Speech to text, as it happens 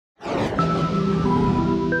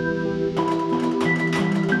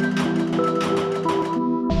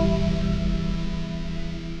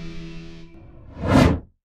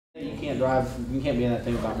drive. You can't be in that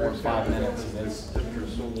thing about more than 5 minutes.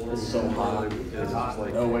 It's so hot.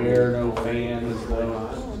 No air, no fans,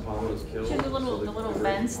 no. Should the little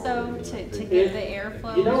vents though to give the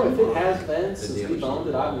airflow? You know, if it has vents, since we've owned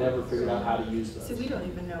it, I've never figured out how to use those. So we don't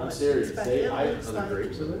even know. I'm serious.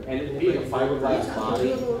 And it being a fiberglass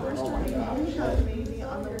body, oh my gosh.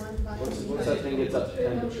 Once that thing gets up to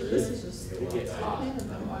temperature, it gets hot.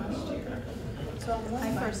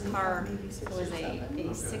 My first car was a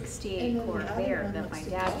 68 Corvair that my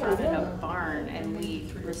dad brought in a barn, and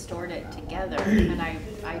we restored it together, and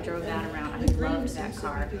I drove that around. I loved that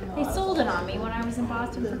car. They sold it on me when I was in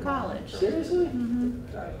Boston for college. Seriously?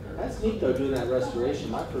 Mm-hmm. That's neat though, doing that restoration.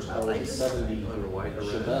 My first car was a 70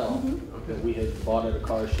 Chevelle that we had bought at a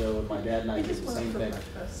car show, and my dad and I did the same thing.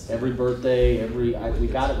 Every birthday, we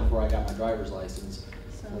got it before I got my driver's license.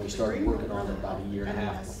 And we started working on it about a year and a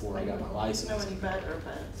half before I got my license.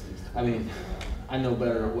 I mean, I know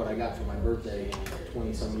better what I got for my birthday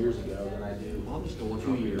 20-some years ago than I do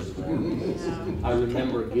 2 years ago. I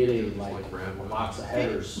remember getting like lots of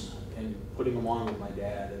headers and putting them on with my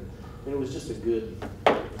dad, and it was just a good,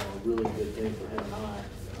 really good thing for him and I.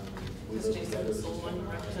 We lived together.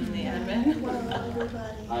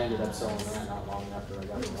 I ended up selling that not long after I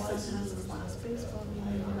got my license. I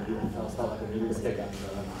felt like I needed a pickup.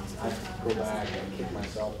 I go back and kick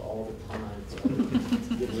myself all the time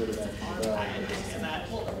to get rid of that.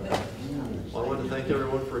 Well, I want to thank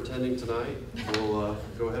everyone for attending tonight. We'll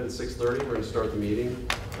go ahead at 6:30. We're going to start the meeting.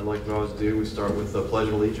 And like we always do, we start with the Pledge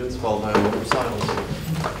of Allegiance, followed by a moment of silence.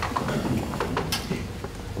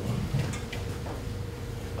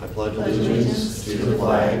 I pledge allegiance to the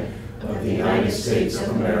flag of the United States of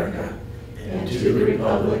America and to the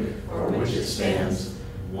republic for which it stands,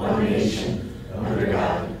 one nation, under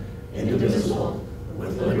God, indivisible,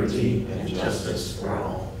 with liberty and justice for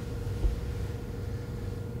all.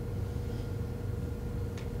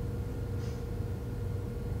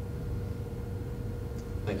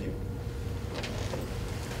 Thank you.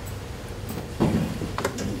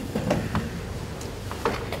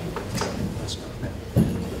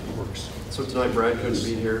 So tonight Brad couldn't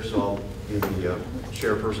be here, so I'll be the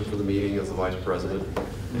chairperson for the meeting as the vice president,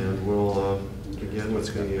 and we'll begin with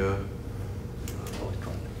the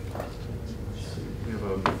we have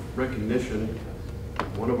a recognition.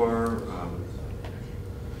 One of our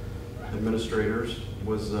administrators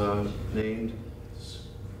was named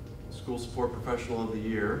School Support Professional of the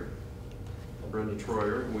Year, Brenda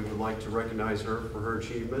Troyer, and we would like to recognize her for her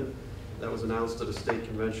achievement. That was announced at a state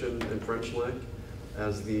convention in French Lick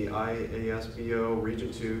as the IASBO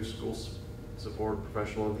Region 2 School Support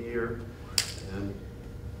Professional of the Year. And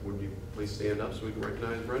would you please stand up so we can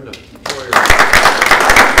recognize Brenda Troyer.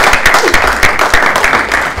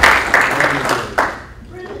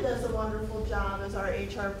 Brenda does a wonderful job as our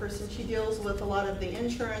HR person. She deals with a lot of the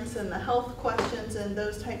insurance and the health questions and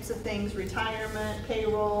those types of things, retirement,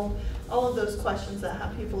 payroll, all of those questions that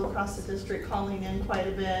have people across the district calling in quite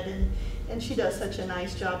a bit. And she does such a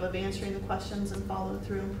nice job of answering the questions and follow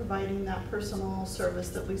through and providing that personal service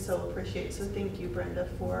that we so appreciate. So thank you, Brenda,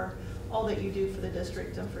 for all that you do for the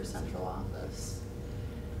district and for central office.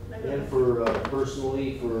 And for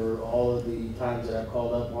personally, for all of the times that I've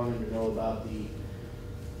called up wanting to know about the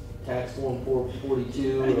tax form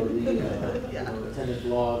 442 or the attendance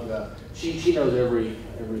log, she knows every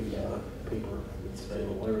paper that's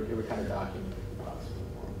available, every kind of document.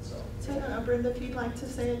 So I don't know, Brenda, if you'd like to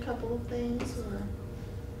say a couple of things, or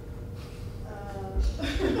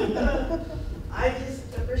I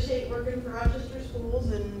just appreciate working for Rochester Schools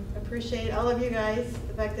and appreciate all of you guys,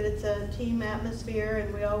 the fact that it's a team atmosphere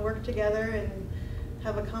and we all work together and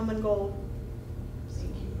have a common goal.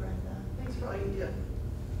 Thank you, Brenda. Thanks for all you do.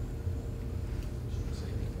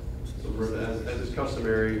 So Brenda, as is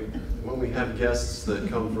customary, when we have guests that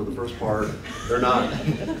come for the first part, we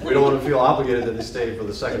don't want to feel obligated that they stay for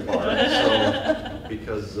the second part. So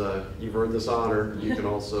because you've earned this honor, you can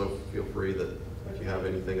also feel free that if you have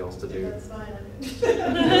anything else to do. That's fine.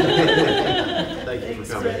 Thank you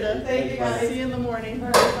for coming. Brenda. Thank you guys. See you in the morning.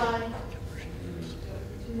 Bye.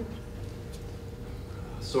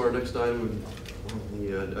 So our next item on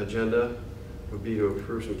the agenda would be to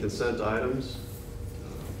approve some consent items.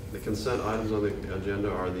 The consent items on the agenda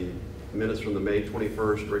are the minutes from the May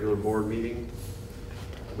 21st regular board meeting.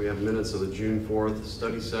 We have minutes of the June 4th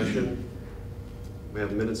study session. We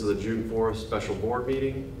have minutes of the June 4th special board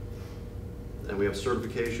meeting. And we have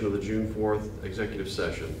certification of the June 4th executive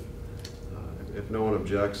session. If no one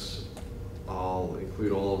objects, I'll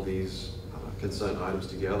include all of these consent items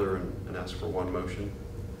together and ask for one motion.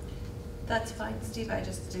 That's fine, Steve. I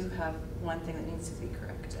just do have one thing that needs to be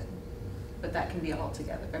corrected. but that can be all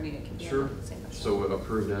together. I mean, it can be Sure. all the same. So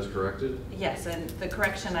approved as corrected? Yes, and the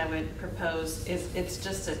correction I would propose is, it's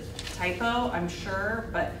just a typo, I'm sure,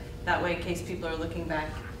 but that way, in case people are looking back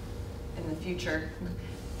in the future,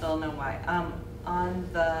 they'll know why. On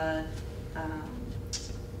the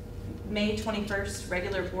May 21st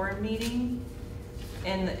regular board meeting,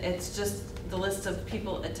 and it's just the list of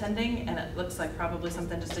people attending, and it looks like probably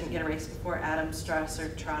something just didn't get erased before, Adam, Strauss, or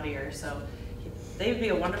Trottier, so they would be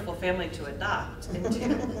a wonderful family to adopt into.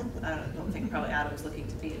 I don't think probably Adam's looking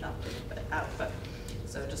to be adopted, but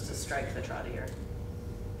so just to strike the Trottier.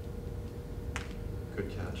 Good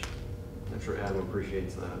catch. I'm sure Adam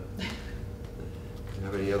appreciates that. Do you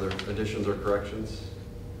have any other additions or corrections?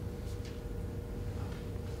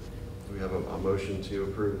 Do we have a motion to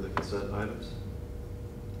approve the consent items?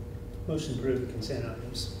 Motion to approve the consent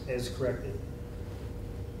items as corrected.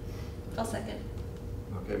 I'll second.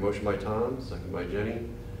 Okay, motion by Tom, second by Jenny.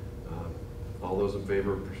 All those in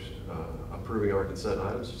favor of approving our consent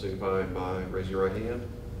items, signify by raising your right hand.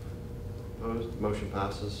 Opposed? Motion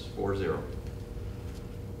passes 4-0.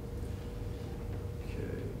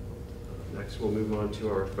 Okay. Next, we'll move on to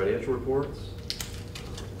our financial reports.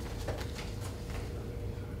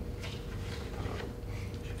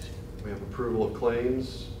 We have approval of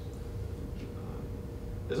claims.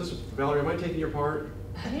 Is this, Valerie, am I taking your part?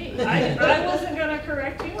 Hey, I wasn't gonna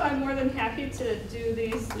correct you. I'm more than happy to do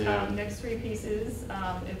these Yeah. next three pieces,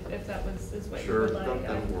 if that is what you Sure, would like.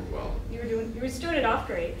 that would work well. You were started off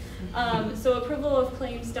great. So approval of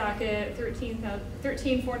claims docket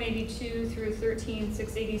 13,492 through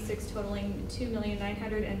 13,686 totaling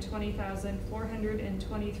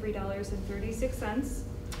 $2,920,423.36.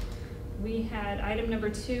 We had item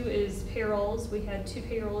number 2 is payrolls. We had 2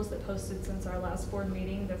 payrolls that posted since our last board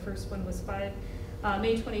meeting. The first one was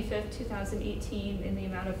May 25th, 2018 in the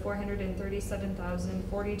amount of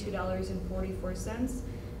 $437,042.44.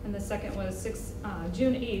 And the second was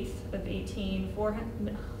June 8th of 18,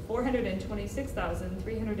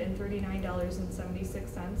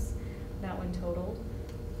 $426,339.76. That one totaled.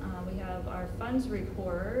 We have our funds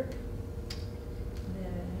report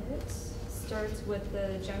that starts with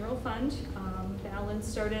the general fund. Balance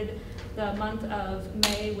started the month of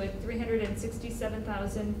May with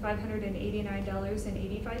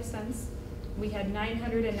 $367,589.85. We had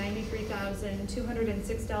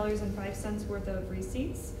 $993,206.05 worth of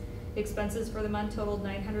receipts. Expenses for the month totaled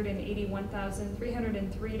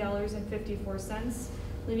 $981,303.54,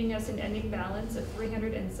 leaving us an ending balance of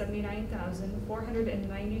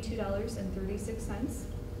 $379,492.36.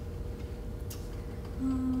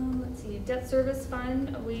 Let's see, debt service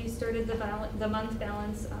fund, we started the month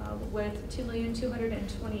balance with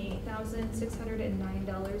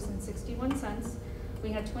 $2,228,609.61.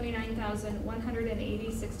 We had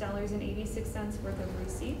 $29,186.86 worth of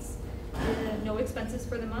receipts. No expenses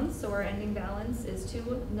for the month, so our ending balance is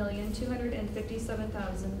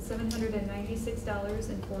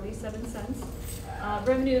 $2,257,796.47.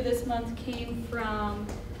 Revenue this month came from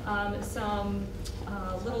some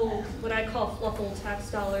little, what I call fluffle tax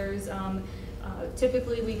dollars.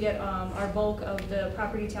 Typically we get our bulk of the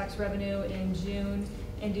property tax revenue in June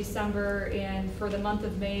and December, and for the month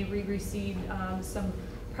of May we received some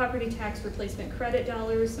property tax replacement credit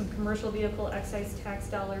dollars, some commercial vehicle excise tax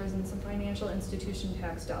dollars, and some financial institution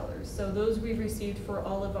tax dollars. So those we've received for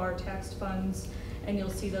all of our taxed funds, and you'll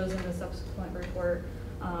see those in the subsequent report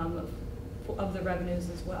of the revenues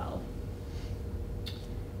as well.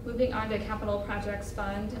 Moving on to capital projects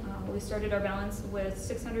fund, we started our balance with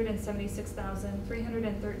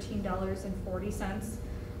 $676,313.40.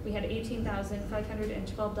 We had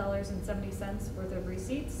 $18,512.70 worth of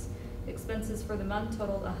receipts. Expenses for the month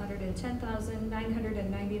totaled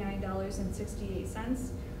 $110,999.68,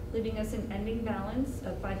 leaving us an ending balance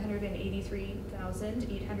of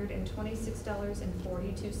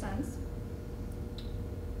 $583,826.42.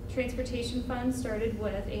 Transportation fund started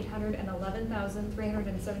with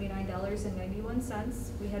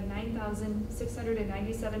 $811,379.91. We had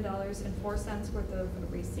 $9,697.04 worth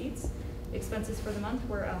of receipts. Expenses for the month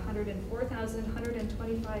were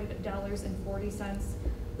 $104,125.40,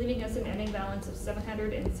 leaving us an ending balance of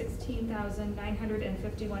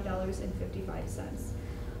 $716,951.55.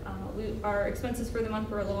 Our expenses for the month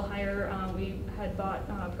were a little higher. We had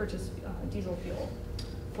purchased diesel fuel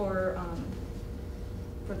for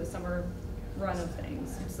the summer run of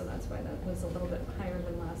things, so that's why that was a little bit higher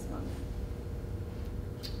than last month.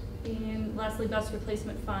 And lastly, bus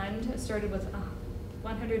replacement fund started with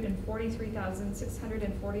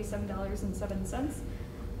 $143,647.07.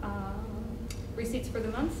 Receipts for the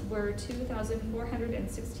month were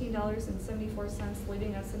 $2,416.74,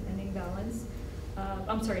 leaving us an ending balance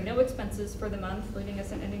no expenses for the month, leaving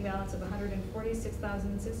us an ending balance of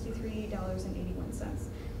 $146,063.81.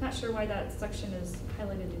 Not sure why that section is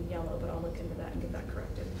highlighted in yellow, but I'll look into that and get that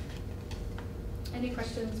corrected. Any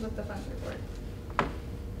questions with the funds report?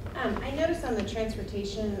 I noticed on the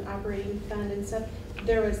transportation operating fund and stuff,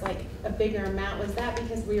 there was like a bigger amount. Was that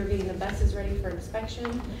because we were getting the buses ready for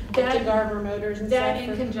inspection? That, to Garver Motors and that stuff?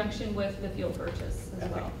 in conjunction with the fuel purchase as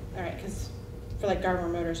Okay. well. All right, because for like Garver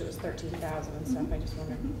Motors, it was 13,000 and stuff. I just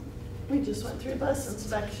wondered. We just went through bus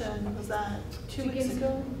inspection, was that 2 weeks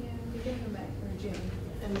ago? Yeah, beginning of May or June.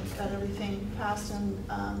 And got everything passed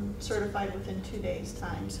and certified within 2 days'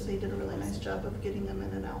 time. So they did a really nice job of getting them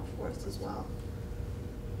in and out for us as well.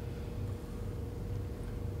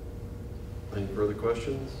 Any further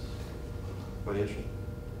questions? Financial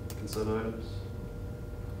consent items?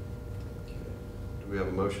 Okay. Do we have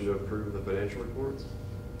a motion to approve the financial reports?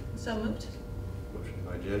 So moved. Motion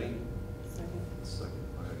by Jenny, Second. second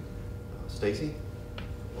by Stacy.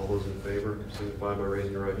 All those in favor signify by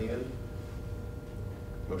raising your right hand.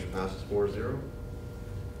 Motion passes 4-0.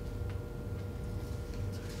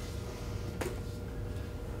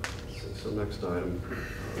 So next item,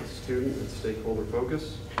 student and stakeholder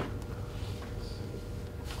focus.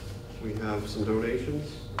 We have some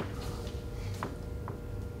donations.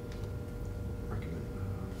 Recommend.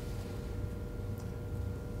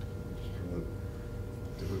 Just from the,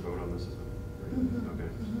 did we vote on this? Okay,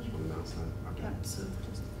 just want to announce that. Okay. Yep, so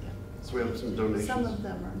just, yeah. So we have some donations. Some of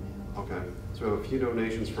them are new. Okay, so we have a few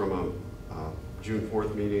donations from a June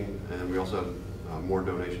 4th meeting, and we also have more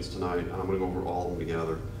donations tonight. And I'm going to go over all of them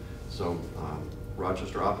together. So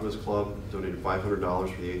Rochester Optimist Club donated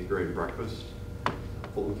 $500 for the 8th grade breakfast.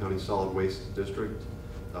 Fulton County Solid Waste District,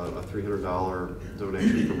 a $300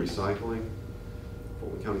 donation for recycling.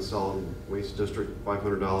 Fulton County Solid Waste District,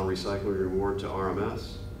 $500 recycling reward to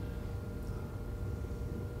RMS.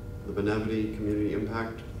 The Benevity Community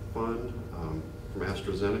Impact Fund from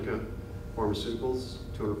AstraZeneca Pharmaceuticals,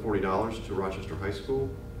 $240 to Rochester High School.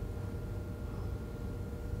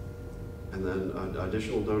 And then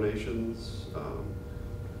additional donations,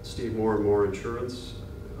 Steve Moore and More Insurance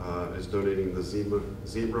is donating the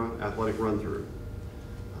Zebra Athletic Run-Through.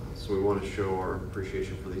 So we want to show our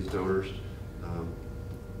appreciation for these donors.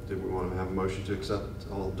 Did we want to have a motion to accept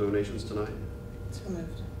all donations tonight? So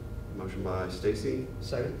moved. Motion by Stacy.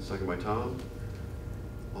 Second. Second by Tom.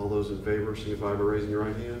 All those in favor signify by raising your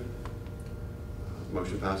right hand.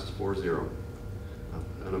 Motion passes 4-0.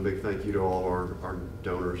 And a big thank you to all of our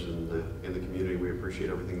donors in the community. We appreciate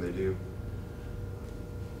everything they do.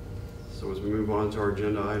 So as we move on to our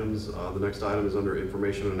agenda items, the next item is under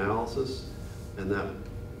information analysis, and that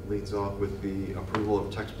leads off with the approval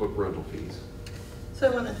of textbook rental fees.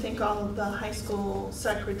 So I want to thank all of the high school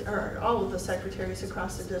all of the secretaries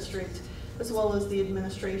across the district, as well as the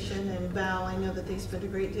administration and Val. I know that they spent a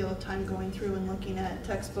great deal of time going through and looking at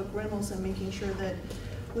textbook rentals and making sure that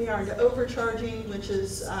we aren't overcharging, which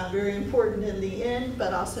is very important in the end,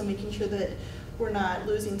 but also making sure that we're not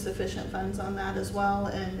losing sufficient funds on that as well,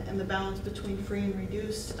 and the balance between free and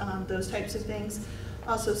reduced, those types of things.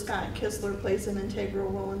 Also, Scott Kistler plays an integral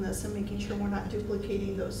role in this and making sure we're not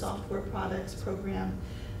duplicating those software products, program,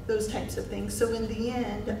 those types of things. So in the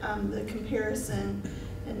end, the comparison,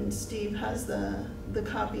 and Steve has the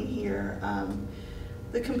copy here,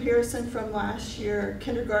 the comparison from last year,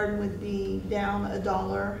 kindergarten would be down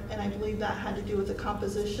 $1, and I believe that had to do with the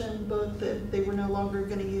composition book that they were no longer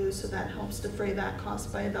going to use, so that helps defray that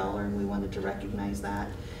cost by $1, and we wanted to recognize that.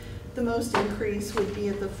 The most increase would be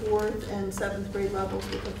at the 4th and 7th grade levels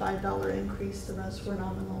with a $5 increase. The rest were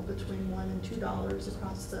nominal between $1 and $2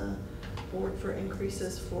 across the board for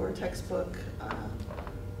increases for textbook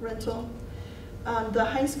rental. The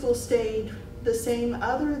high school stayed the same,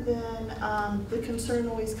 other than the concern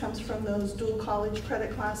always comes from those dual college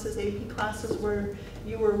credit classes, AP classes, where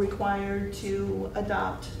you were required to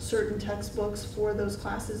adopt certain textbooks for those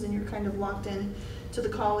classes, and you're kind of locked in to the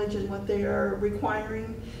college and what they are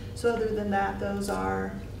requiring. So other than that, those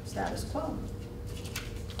are status quo. Is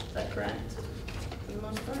that correct? For the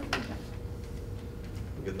most part? Okay.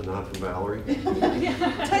 We'll get the nod from Valerie.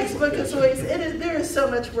 Textbook is always, there is so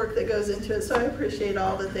much work that goes into it, so I appreciate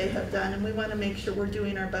all that they have done, and we want to make sure we're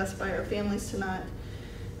doing our best by our families to not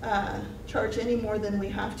charge any more than we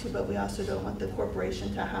have to, but we also don't want the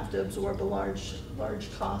corporation to have to absorb a large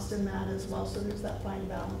cost in that as well, so there's that fine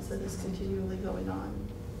balance that is continually going on.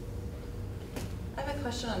 I have a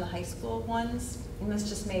question on the high school ones, and this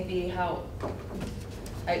just may be how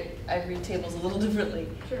I read tables a little differently.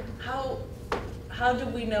 Sure. How do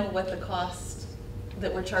we know what the cost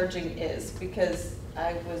that we're charging is? Because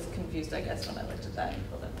I was confused, I guess, when I looked at that and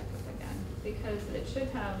pulled it back up again. because it should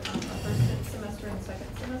have a first semester and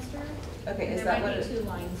second semester. Okay, And is that what there might be it? 2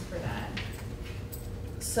 lines for that.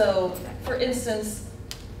 So, for instance,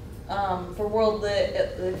 for World Lit,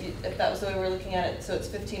 if that was the way we were looking at it, so it's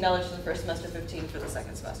 $15 for the first semester, 15 for the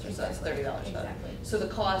second semester, so that's $30 for that. Exactly. So the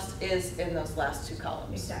cost is in those last 2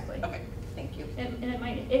 columns? Exactly. Okay, thank you. And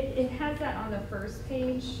it has that on the first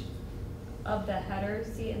page of the header,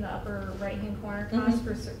 see in the upper right-hand corner, cost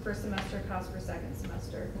for first semester, cost for second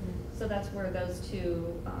semester. So that's where those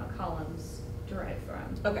 2 columns derive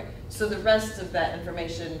from. Okay, so the rest of that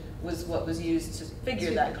information was what was used to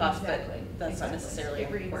figure that cost, Exactly, but that's not exactly. necessarily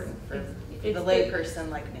It reads- important for it's the good- layperson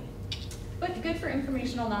like me. But good for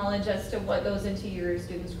informational knowledge as to what goes into your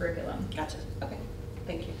student's curriculum. Gotcha, okay,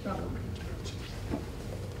 thank you. You're welcome.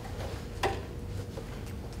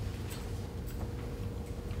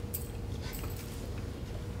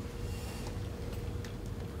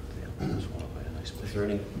 Is there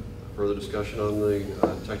any further discussion on the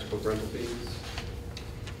textbook rental fees?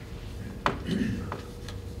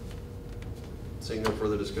 Seeing no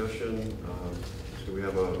further discussion, do we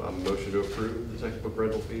have a motion to approve the textbook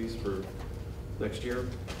rental fees for next year?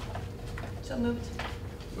 So moved.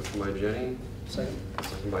 Motion by Jenny, Second.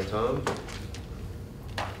 second by Tom.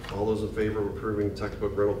 All those in favor of approving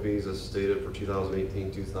textbook rental fees as stated for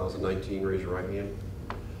 2018-2019, raise your right hand.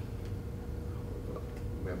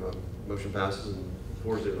 We have a motion passes and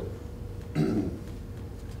 4-0.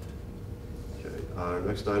 Okay,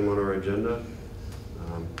 next item on our agenda,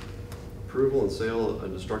 approval and sale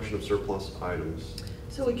and destruction of surplus items.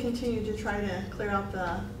 So we continue to try to clear out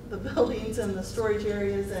the buildings and the storage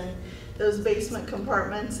areas and those basement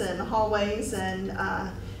compartments and hallways, and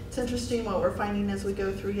it's interesting what we're finding as we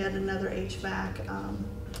go through yet another HVAC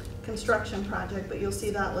construction project, but you'll see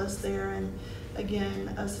that list there. And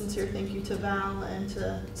again, a sincere thank you to Val and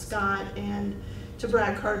to Scott and to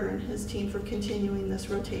Brad Carter and his team for continuing this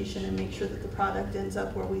rotation and make sure that the product ends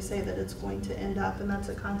up where we say that it's going to end up. And that's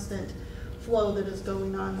a constant flow that is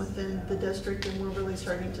going on within the district, and we're really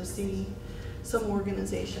starting to see some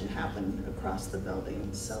organization happen across the building.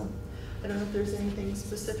 So I don't know if there's anything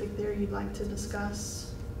specific there you'd like to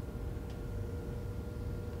discuss.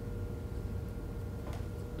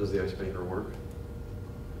 Does the ice maker work?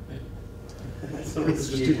 It's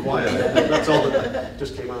just too quiet. That's all that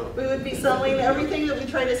just came out. We would be selling everything that we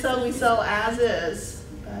try to sell, we sell as is,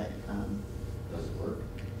 but Does it work?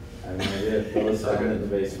 I have no idea. Phyllis found it in the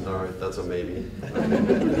basement. All right, that's a maybe.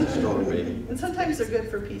 Strong maybe. and sometimes they're good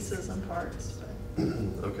for pieces and parts. But.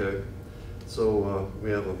 Okay, so we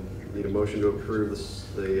need a motion to approve the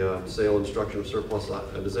sale and destruction of surplus.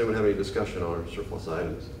 Does anyone have any discussion on our surplus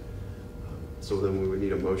items? So then we would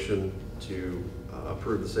need a motion to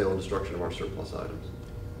approve the sale and destruction of our surplus items.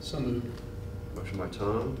 So moved. Motion by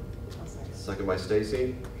Tom, second by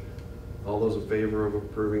Stacy. All those in favor of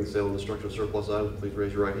approving the sale and destruction of surplus items, please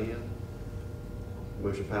raise your right hand.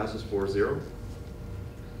 Motion passes 4-0.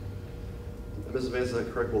 Mrs. Vance, is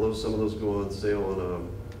that correct? Will some of those go on sale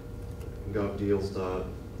on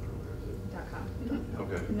govdeals.com?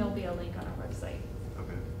 Okay. And there'll be a link on our website.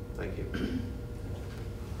 Okay, thank you.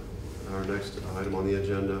 Our next item on the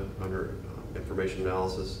agenda under information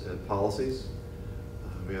analysis and policies.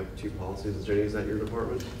 We have 2 policies. Jenny, is that your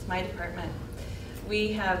department? It's my department.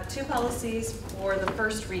 We have 2 policies for the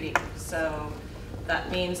first reading. So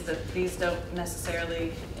that means that these don't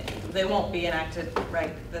necessarily, they won't be enacted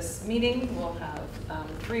right this meeting. We'll have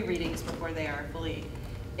 3 readings before they are fully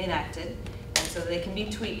enacted. And so they can be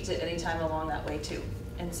tweaked at any time along that way too.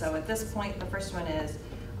 And so at this point, the first one is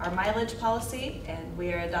our mileage policy, and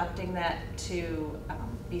we are adopting that to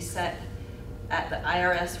be set at the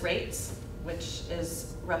IRS rates, which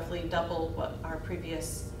is roughly double what our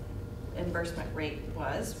previous reimbursement rate.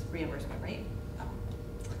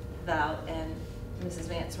 Val and Mrs.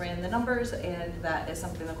 Vance ran the numbers, and that is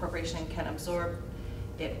something the corporation can absorb.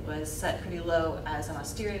 It was set pretty low as an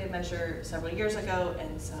austerity measure several years ago,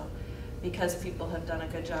 and so because people have done a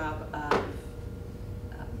good job of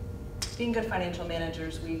being good financial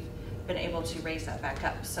managers, we've been able to raise that back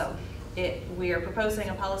up. So we are proposing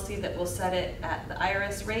a policy that will set it at the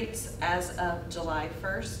IRS rates as of July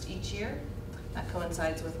 1st each year. That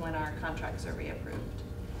coincides with when our contracts are reapproved.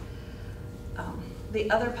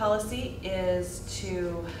 The other policy is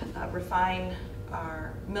to refine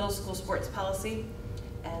our middle school sports policy.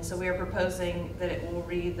 And so we are proposing that it will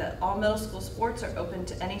read that all middle school sports are open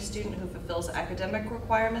to any student who fulfills academic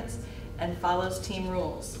requirements and follows team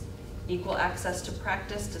rules. Equal access to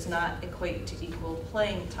practice does not equate to equal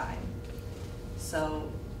playing time.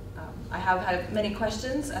 So I have had many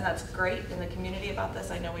questions, and that's great in the community about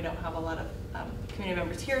this. I know we don't have a lot of community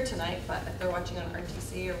members here tonight, but if they're watching on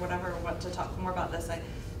RTC or whatever, or want to talk more about this, I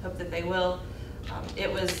hope that they will.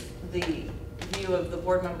 It was the view of the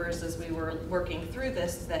board members as we were working through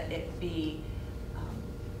this that it be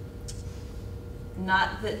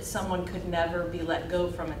not that someone could never be let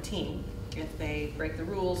go from a team if they break the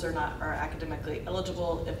rules or not are academically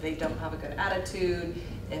eligible, if they don't have a good attitude,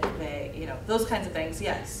 if they, you know, those kinds of things.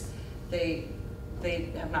 Yes, they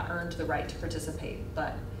have not earned the right to participate,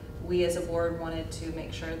 but we as a board wanted to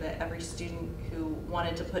make sure that every student who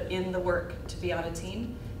wanted to put in the work to be on a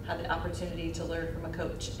team had the opportunity to learn from a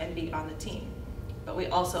coach and be on the team. But we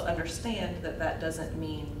also understand that that doesn't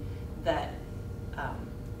mean that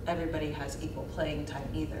everybody has equal playing time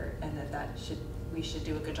either, and that we should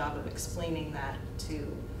do a good job of explaining that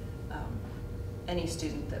to any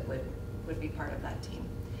student that would be part of that team.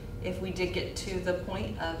 If we did get to the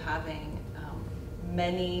point of having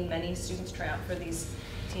many students try out for these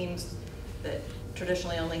teams that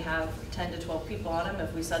traditionally only have 10 to 12 people on them,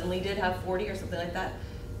 if we suddenly did have 40 or something like that,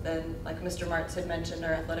 then like Mr. Martz had mentioned,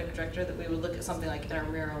 our athletic director, that we would look at something like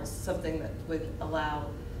intramurals, something that would allow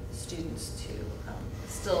students to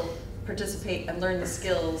still participate and learn the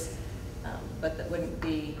skills, but that wouldn't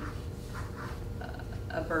be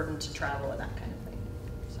a burden to travel and that kind of thing.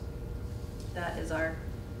 So that is our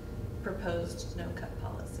proposed no-cut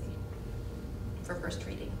policy for first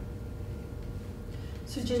reading.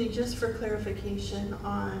 So Jenny, just for clarification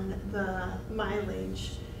on the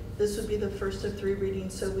mileage, this would be the first of 3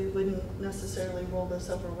 readings, so we wouldn't necessarily roll this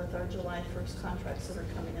over with our July 1st contracts that are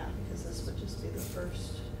coming out, because this would just be the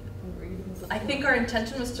first reading. I think our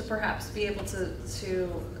intention was to perhaps be able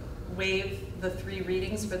to waive the 3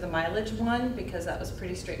 readings for the mileage one, because that was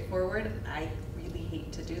pretty straightforward. I really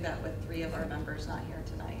hate to do that with 3 of our members not here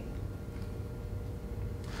tonight.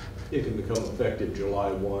 It can become effective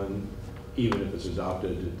July 1, even if it's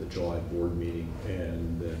adopted at the July board meeting,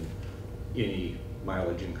 and then any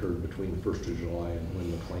mileage incurred between the 1st of July and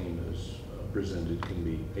when the claim is presented can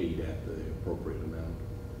be paid at the appropriate amount.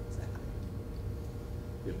 Exactly.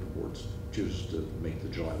 If the board chooses to make the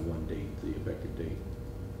July 1 date the effective date.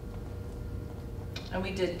 And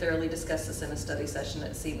we did thoroughly discuss this in a study session.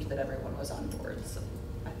 It seemed that everyone was on board, so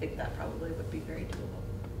I think that probably would be very doable.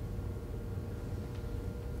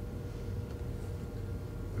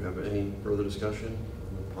 Do we have any further discussion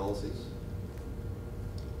on the policies?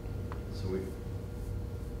 So we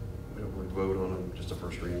don't really vote on them, just a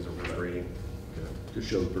first reading or first reading. Okay. To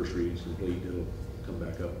show the first reading is complete, it'll come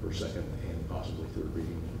back up for second and possibly third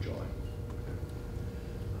reading in July. Okay.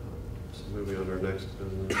 So moving on to our next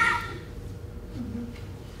business.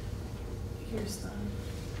 Here's the,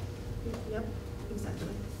 yep, exactly.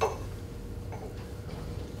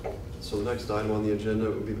 So the next item on the agenda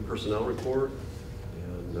would be the personnel report,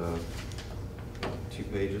 and 2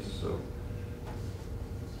 pages. So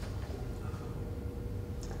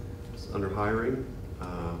it's under hiring,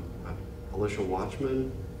 Alicia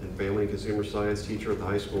Watchman, and family and consumer science teacher at the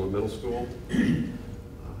high school and middle school.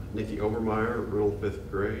 Nikki Obermeyer, Riddle 5th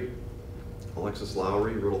grade. Alexis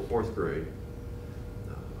Lowry, Riddle 4th grade.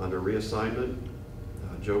 Under reassignment,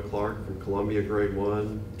 Joe Clark from Columbia grade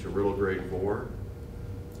 1 to Riddle grade 4.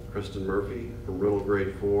 Kristen Murphy from Riddle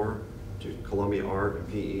grade 4 to Columbia Art and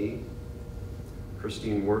PE.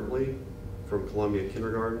 Christine Wortley from Columbia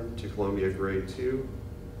kindergarten to Columbia grade 2.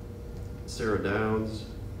 Sarah Downs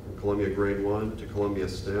from Columbia grade 1 to Columbia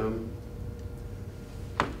STEM.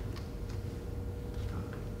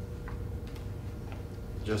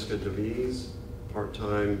 Jessica DeVries,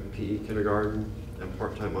 part-time PE kindergarten and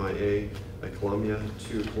part-time IA at Columbia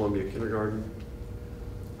to Columbia kindergarten.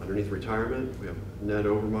 Underneath retirement, we have Ned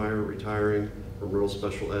Overmeyer retiring from Rural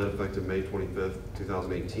Special Ed effective May 25th,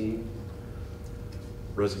 2018.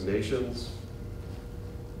 Resignations,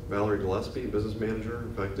 Valerie Gillespie, business manager,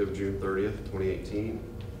 effective June 30th, 2018.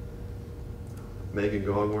 Megan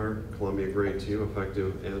Gongware, Columbia grade 2,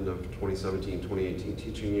 effective end of 2017-2018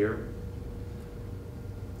 teaching year.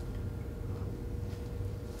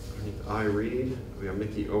 Underneath I Read, we have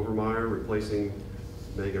Nikki Overmeyer replacing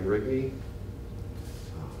Megan Rigney.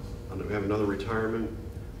 We have another retirement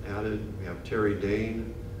added. We have Terry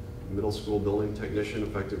Dane, middle school building technician,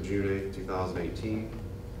 effective June 8th, 2018.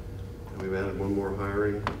 And we've added one more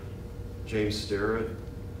hiring, James Starrett,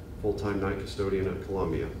 full-time night custodian at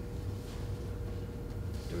Columbia.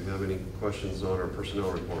 Do we have any questions on our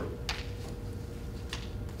personnel report?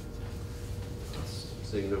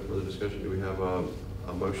 Seeing no further discussion, do we have a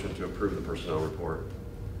motion to approve the personnel report?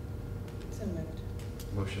 So moved.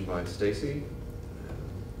 Motion by Stacy.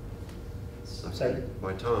 Second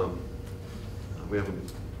by Tom. We have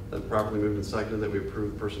a Then properly moved and seconded that we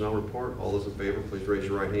approve the personnel report. All those in favor, please raise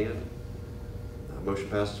your right hand. Motion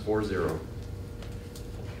passes 4-0.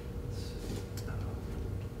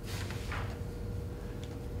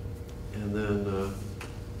 And then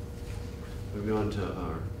moving on to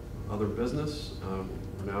our other business,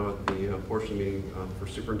 we're now at the portion of the meeting for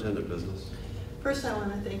superintendent business. First, I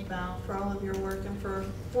want to thank Val for all of your work and for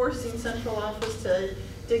forcing central office to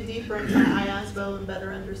dig deeper into IASBO and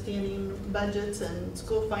better understanding budgets and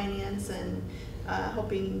school finance and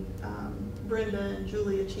helping Brenda and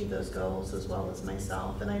Julie achieve those goals as well as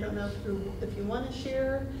myself. And I don't know if you want to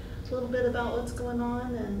share a little bit about what's going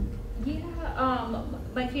on. And yeah,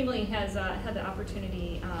 my family has had the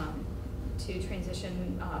opportunity to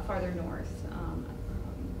transition farther north,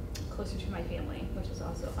 closer to my family, which has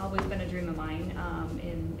also always been a dream of mine.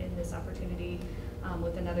 In this opportunity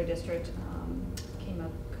with another district came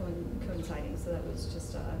up coinciding, so that was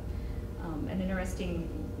just an interesting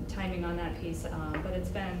timing on that piece. But it's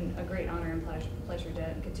been a great honor and pleasure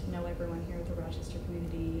to get to know everyone here at the Rochester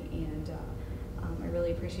community, and I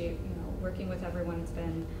really appreciate working with everyone.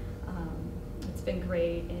 It's been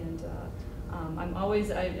great, and I'm always,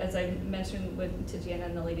 as I mentioned to Jana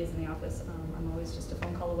and the ladies in the office, I'm always just a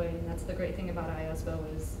phone call away, and that's the great thing about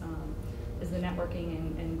IASBO is the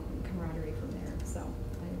networking and camaraderie from there. So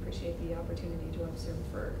I appreciate the opportunity to have served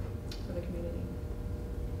for the community.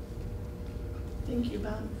 Thank you,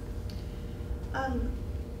 Bob.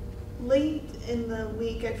 Late in the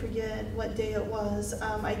week, I forget what day it was,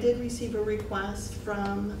 I did receive a request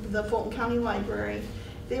from the Fulton County Library.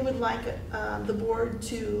 They would like the board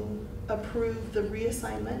to approve the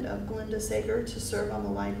reassignment of Glenda Sager to serve on the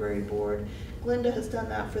library board. Glenda has done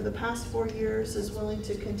that for the past 4 years, is willing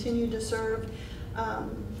to continue to serve.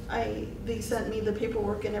 They sent me the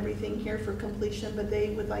paperwork and everything here for completion, but they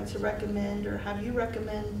would like to recommend, or have you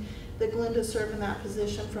recommend, that Glenda serve in that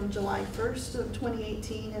position from July 1st of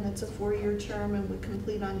 2018, and it's a 4-year term and would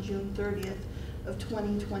complete on June 30th of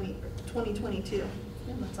 2022.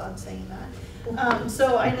 Yeah, that's odd saying that.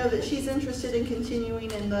 So I know that she's interested in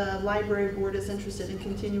continuing, and the library board is interested in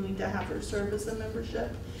continuing to have her serve as a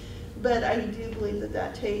membership. But I do believe that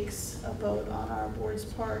that takes a vote on our board's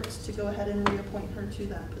part to go ahead and reappoint her to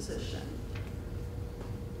that position.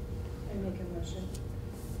 I make a motion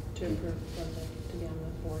to approve Glenda to be on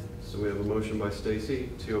the board. So we have a motion by Stacy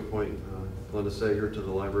to appoint Glenda Sager to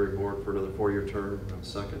the library board for another 4-year term. A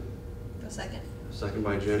second. A second. A second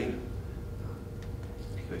by Jenny.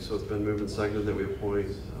 Okay, so it's been moved and seconded that we appoint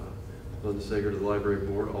Glenda Sager to the library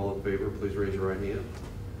board. All in favor, please raise your right hand.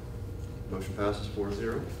 Motion passes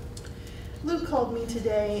 4-0. Luke called me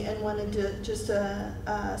today and wanted to just a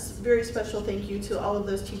very special thank you to all of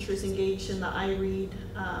those teachers engaged in the iRead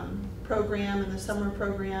program and the summer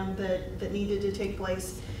program that needed to take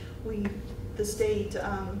place. The state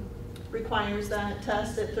requires that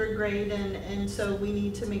test at 3rd grade, and so we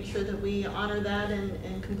need to make sure that we honor that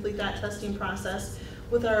and complete that testing process.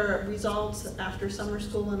 With our results after summer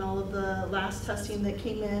school and all of the last testing that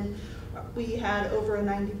came in, we had over a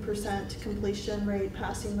 90% completion rate,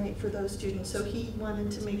 passing rate for those students. So he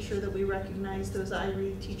wanted to make sure that we recognize those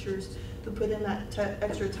iRead teachers who put in that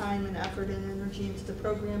extra time and effort and energy into the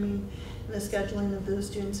programming and the scheduling of those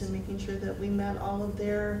students, and making sure that we met all of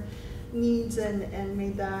their needs and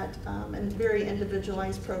made that a very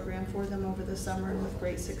individualized program for them over the summer with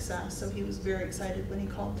great success. So he was very excited when he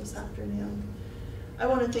called this afternoon. I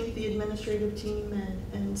want to thank the administrative team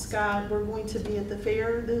and Scott. We're going to be at the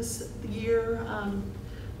fair this year.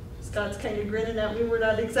 Scott's kind of grinning at me. We're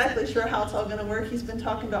not exactly sure how it's all going to work. He's been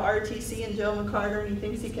talking to RTC and Joe McCarter, and he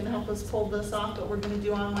thinks he can help us pull this off, but we're going to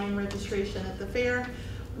do online registration at the fair.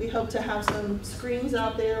 We hope to have some screens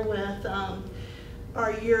out there with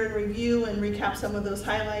our year in review and recap some of those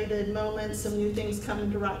highlighted moments, some new things coming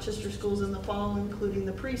to Rochester schools in the fall, including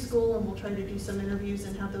the preschool, and we'll try to do some interviews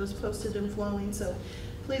and have those posted and flowing. So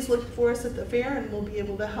please look for us at the fair, and we'll be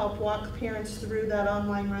able to help walk parents through that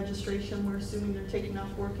online registration. We're assuming they're taking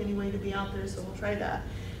off work anyway to be out there, so we'll try to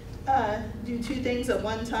do 2 things at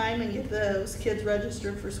one time and get those kids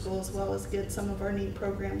registered for school, as well as get some of our neat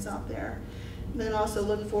programs out there. Then also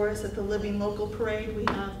look for us at the Living Local Parade. We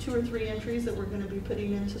have 2 or 3 entries that we're going to be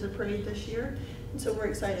putting into the parade this year, and so we're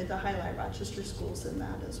excited to highlight Rochester schools in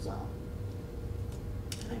that as well.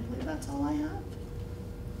 And I believe that's all I have.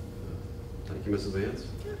 Thank you, Mrs. Vance.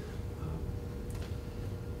 Yeah.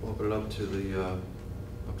 We'll open it up to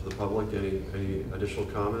the public. Any additional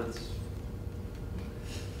comments?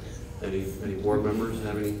 Any board members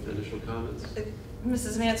have any additional comments?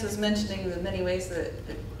 Mrs. Vance was mentioning the many ways that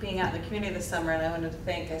being out in the community this summer, and I wanted to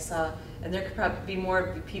thank, I saw, and there could probably be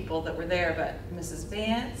more people that were there, but Mrs.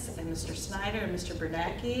 Vance and Mr. Snyder and Mr.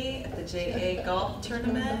 Bernanke at the JA golf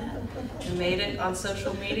tournament, who made it on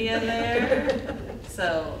social media there.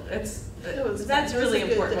 So that's really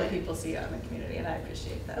important when people see you out in the community, and I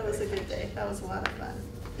appreciate that. That was a good day. That was a lot of fun.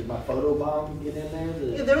 Did my photo bomb get in there?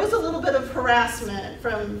 Yeah, there was a little bit of harassment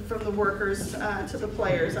from the workers to the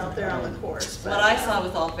players out there on the course. But, what I saw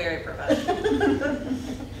was all very professional.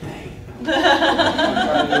 I'm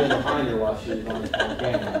trying to go behind her while she was on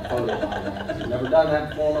camera, photo bomb. Never done that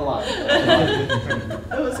before in my life.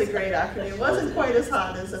 It was a great afternoon. It wasn't quite as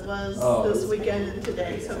hot as it was this weekend and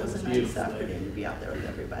today, so it was a nice afternoon to be out there with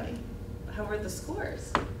everybody. How were the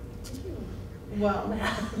scores? Well,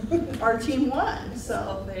 our team won,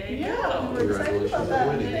 so there you yeah, go. we're excited about that.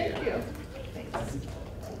 Congratulations. Thank you. Thanks.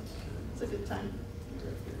 It's a good time.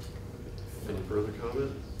 Any further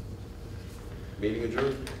comment? Meeting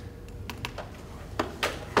adjourned.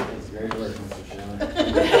 Thanks, great work, Mr. Shannon.